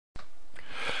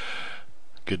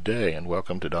Good day and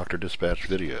welcome to Dr. Dispatch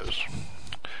Videos.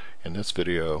 In this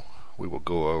video we will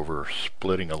go over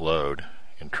splitting a load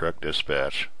in truck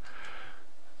dispatch.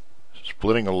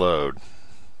 Splitting a load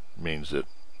means that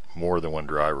more than one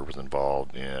driver was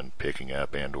involved in picking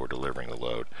up and or delivering the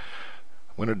load.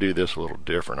 I'm going to do this a little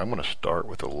different. I'm going to start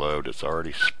with a load that's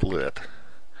already split.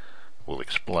 We'll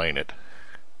explain it,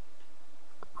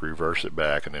 reverse it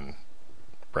back, and then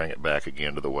bring it back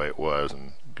again to the way it was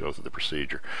and go through the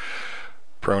procedure.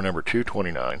 Pro number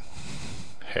 229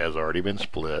 has already been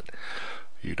split.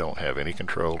 You don't have any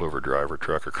control over driver,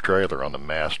 truck, or trailer on the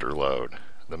master load.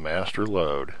 The master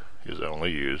load is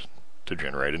only used to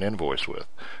generate an invoice with.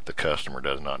 The customer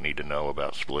does not need to know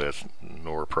about splits,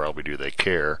 nor probably do they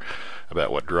care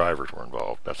about what drivers were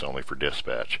involved. That's only for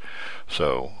dispatch.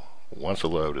 So once a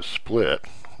load is split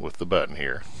with the button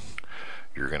here,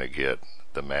 you're going to get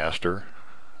the master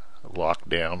locked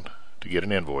down to get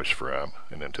an invoice from,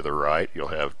 and then to the right you'll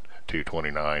have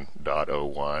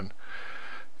 229.01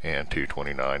 and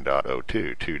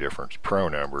 229.02, two different pro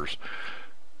numbers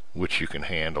which you can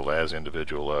handle as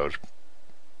individual loads.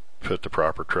 Put the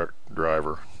proper truck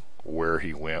driver, where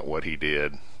he went, what he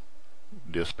did,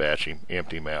 dispatch him,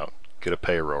 empty him out, get a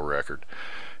payroll record,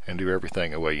 and do everything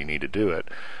the way you need to do it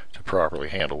to properly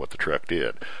handle what the truck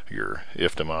did. Your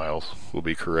IFTA miles will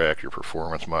be correct, your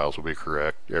performance miles will be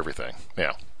correct, everything.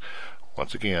 Now,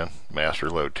 once again, master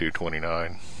load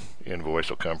 229, invoice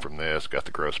will come from this, got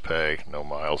the gross pay, no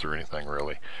miles or anything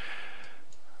really.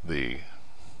 The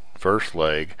first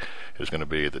leg is going to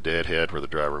be the deadhead where the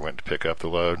driver went to pick up the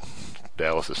load,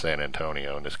 Dallas to San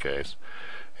Antonio in this case,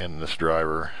 and this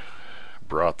driver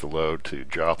brought the load to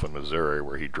Joplin, Missouri,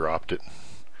 where he dropped it.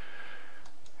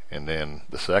 And then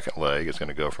the second leg is going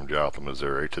to go from Joplin,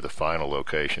 Missouri to the final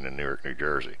location in Newark, New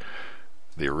Jersey.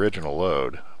 The original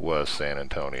load was San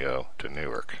Antonio to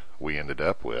Newark. We ended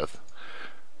up with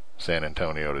San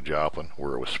Antonio to Joplin,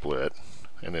 where it was split,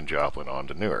 and then Joplin on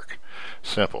to Newark.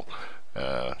 Simple.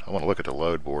 I want to look at the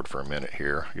load board for a minute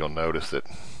here. You'll notice that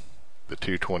the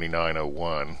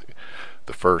 229.01,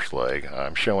 the first leg,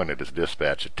 I'm showing it as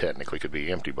dispatch. It technically could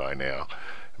be empty by now,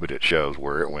 but it shows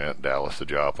where it went, Dallas to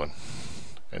Joplin.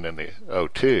 And then the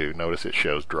 02, notice it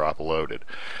shows drop loaded.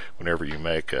 Whenever you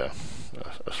make a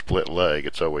split leg,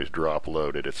 it's always drop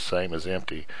loaded. It's the same as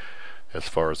empty as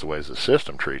far as the ways the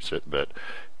system treats it, but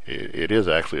it is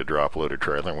actually a drop loaded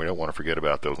trailer, and we don't want to forget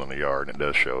about those on the yard, and it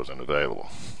does show as unavailable.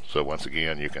 So once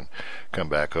again, you can come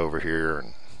back over here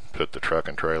and put the truck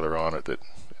and trailer on it that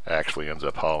actually ends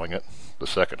up hauling it, the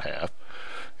second half.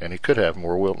 And he could have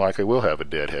more, likely will have a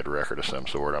deadhead record of some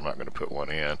sort. I'm not going to put one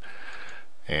in.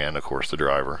 And of course the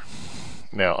driver.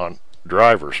 Now on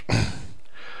drivers,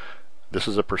 this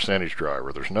is a percentage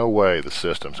driver. There's no way the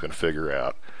system's going to figure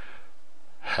out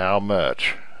how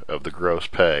much of the gross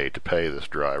pay to pay this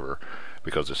driver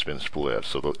because it's been split.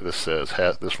 So this says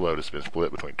this load has been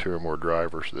split between two or more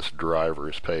drivers. This driver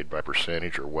is paid by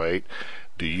percentage or weight.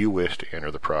 Do you wish to enter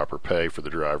the proper pay for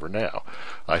the driver now?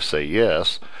 I say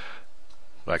yes.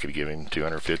 I could give him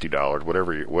 $250,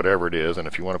 whatever it is, and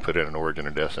if you want to put in an origin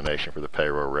and destination for the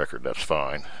payroll record, that's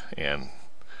fine, and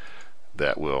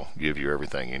that will give you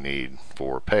everything you need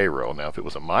for payroll. Now, if it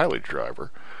was a mileage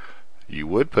driver, you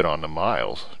would put on the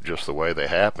miles just the way they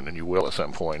happen, and you will at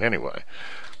some point anyway.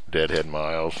 Deadhead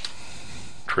miles,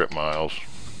 trip miles,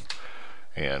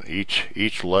 and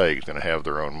each leg is going to have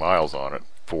their own miles on it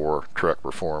for truck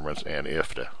performance and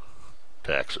IFTA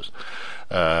taxes.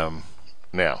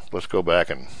 Now, let's go back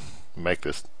and make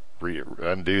this,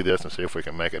 undo this and see if we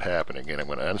can make it happen again. I'm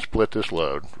going to unsplit this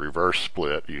load, reverse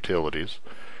split, utilities,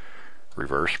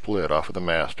 reverse split off of the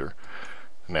master.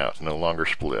 Now it's no longer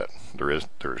split. There's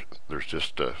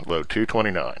just load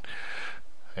 229.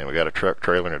 And we got a truck,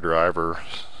 trailer, and a driver.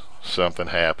 Something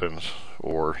happens,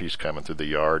 or he's coming through the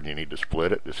yard and you need to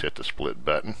split it. Just hit the split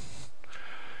button.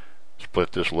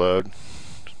 Split this load,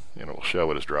 and it will show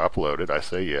it as drop loaded. I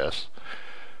say yes.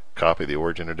 Copy the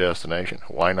origin or destination.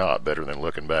 Why not? Better than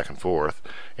looking back and forth.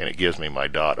 And it gives me my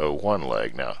 .01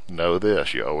 leg. Now, know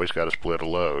this, you always got to split a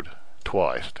load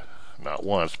twice. Not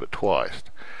once, but twice.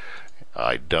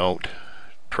 I don't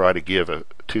try to give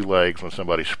two legs when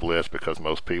somebody splits because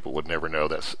most people would never know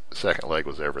that second leg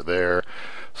was ever there.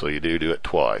 So you do it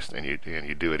twice, and you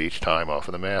do it each time off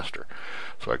of the master.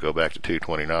 So I go back to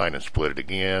 229 and split it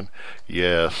again.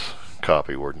 Yes,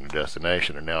 copy origin or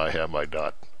destination, and now I have my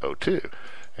 .02.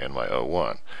 And my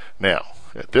 01. Now,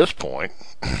 at this point,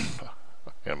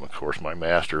 and of course my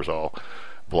master is all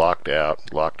blocked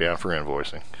out, locked down for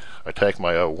invoicing. I take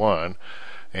my 01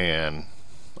 and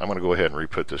I'm going to go ahead and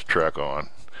re-put this truck on.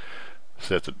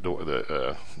 Set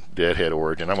the deadhead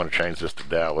origin. I'm going to change this to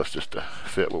Dallas just to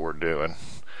fit what we're doing.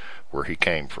 where he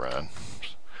came from.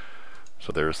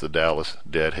 So there's the Dallas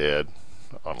deadhead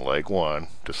on leg 1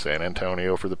 to San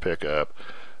Antonio for the pickup.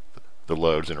 The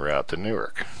load's en route to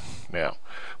Newark. Now,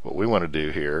 what we want to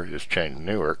do here is change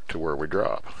Newark to where we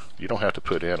drop. You don't have to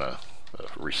put in a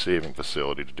receiving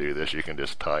facility to do this. You can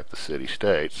just type the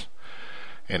city-states.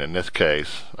 And in this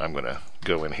case, I'm going to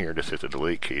go in here, just hit the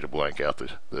delete key to blank out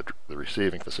the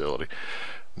receiving facility.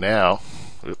 Now,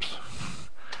 oops.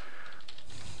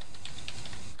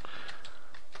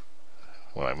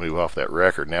 When I move off that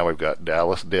record, now we've got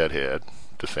Dallas deadhead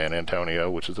to San Antonio,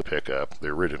 which is the pickup, the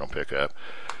original pickup,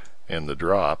 and the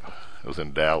drop was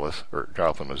in Dallas, or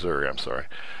Joplin, Missouri, I'm sorry.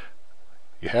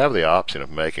 You have the option of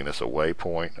making this a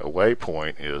waypoint. A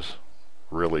waypoint is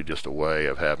really just a way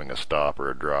of having a stop or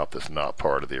a drop that's not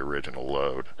part of the original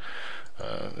load.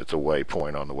 It's a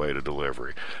waypoint on the way to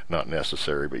delivery. Not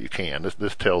necessary, but you can.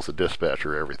 This tells the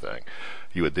dispatcher everything.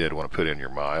 You would then want to put in your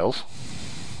miles.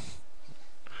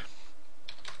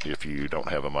 If you don't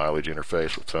have a mileage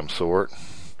interface of some sort,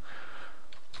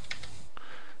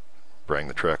 bring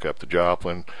the truck up to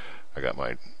Joplin. I got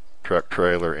my truck,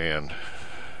 trailer, and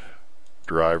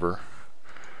driver.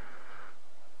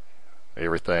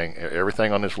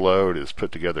 Everything on this load is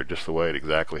put together just the way it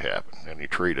exactly happened, and you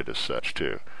treat it as such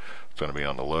too. It's going to be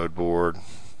on the load board,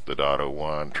 the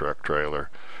 .01 truck,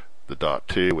 trailer, the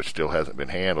 .2, which still hasn't been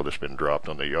handled, it's been dropped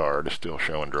on the yard, it's still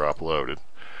showing drop loaded.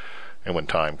 And when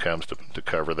time comes to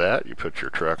cover that, you put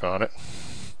your truck on it.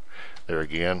 There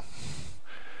again,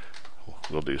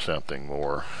 we'll do something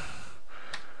more.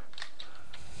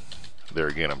 There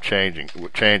again, I'm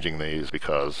changing these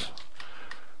because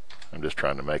I'm just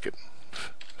trying to make it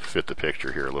fit the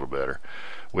picture here a little better.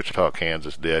 Wichita,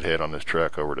 Kansas deadhead on this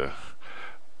truck over to,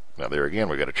 now there again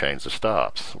we've got to change the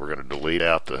stops. We're going to delete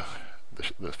out the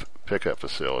pickup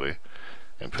facility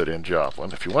and put in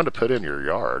Joplin. If you want to put in your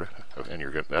yard,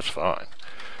 and that's fine.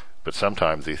 But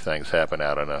sometimes these things happen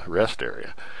out in a rest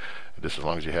area, just as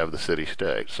long as you have the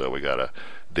city-state. So we got a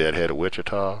deadhead of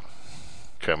Wichita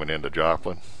coming into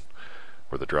Joplin,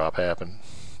 where the drop happened,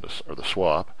 or the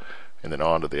swap, and then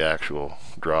on to the actual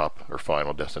drop or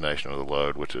final destination of the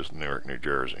load, which is Newark, New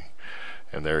Jersey.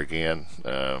 And there again,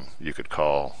 you could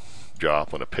call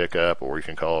Joplin a pickup, or you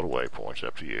can call it a waypoint. It's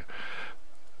up to you.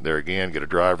 There again, get a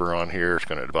driver on here. It's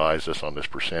going to advise us on this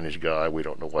percentage guy. We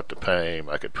don't know what to pay him.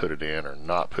 I could put it in or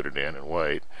not put it in and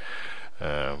wait.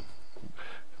 And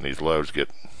these loads get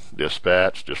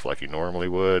dispatched just like you normally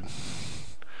would.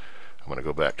 I'm going to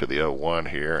go back to the 01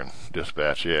 here and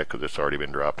dispatch it because it's already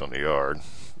been dropped on the yard.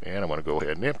 And I'm going to go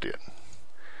ahead and empty it.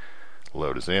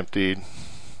 Load is emptied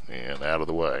and out of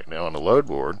the way. Now on the load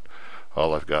board,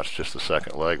 all I've got is just the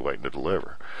second leg waiting to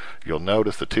deliver. You'll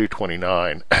notice the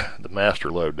 229, the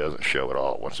master load doesn't show at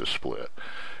all once it's split.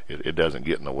 It doesn't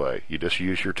get in the way. You just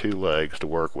use your 2 legs to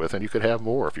work with, and you could have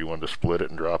more if you wanted to split it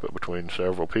and drop it between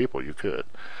several people. You could.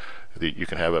 You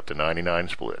can have up to 99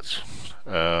 splits.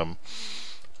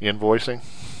 Invoicing,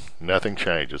 nothing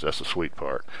changes. That's the sweet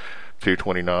part.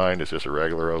 229 is just a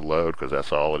regular old load because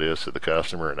that's all it is to the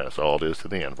customer, and that's all it is to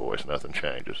the invoice. Nothing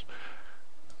changes.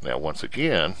 Now once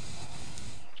again,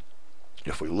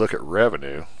 if we look at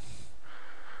revenue,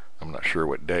 I'm not sure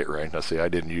what date range. Now see, I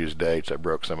didn't use dates. I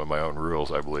broke some of my own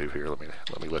rules, I believe, here. Let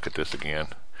me look at this again.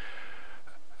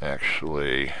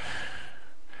 Actually,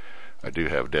 I do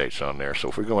have dates on there. So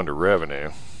if we go into revenue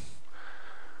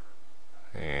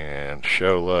and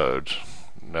show loads,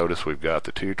 notice we've got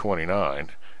the 229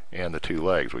 and the 2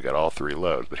 legs. We got all 3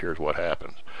 loads. But here's what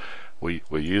happens. We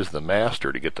use the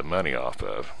master to get the money off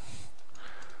of,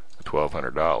 the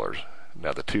 $1,200.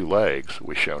 Now the 2 legs,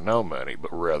 we show no money,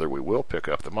 but rather we will pick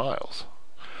up the miles.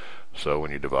 So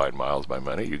when you divide miles by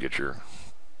money, you get your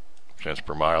cents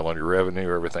per mile on your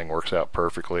revenue. Everything works out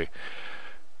perfectly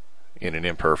in an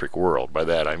imperfect world. By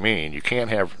that I mean you can't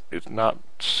have, it's not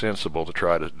sensible to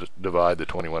try to divide the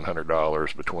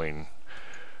 $2,100 between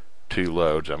 2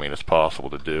 loads. I mean, it's possible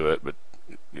to do it, but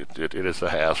it is a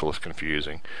hassle. It's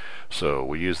confusing. So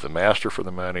we use the master for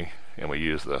the money, and we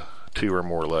use the 2 or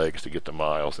more legs to get the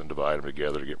miles and divide them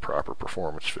together to get proper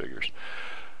performance figures.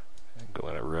 And go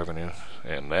into revenue,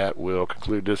 and that will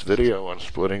conclude this video on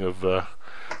splitting of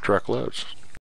truck loads.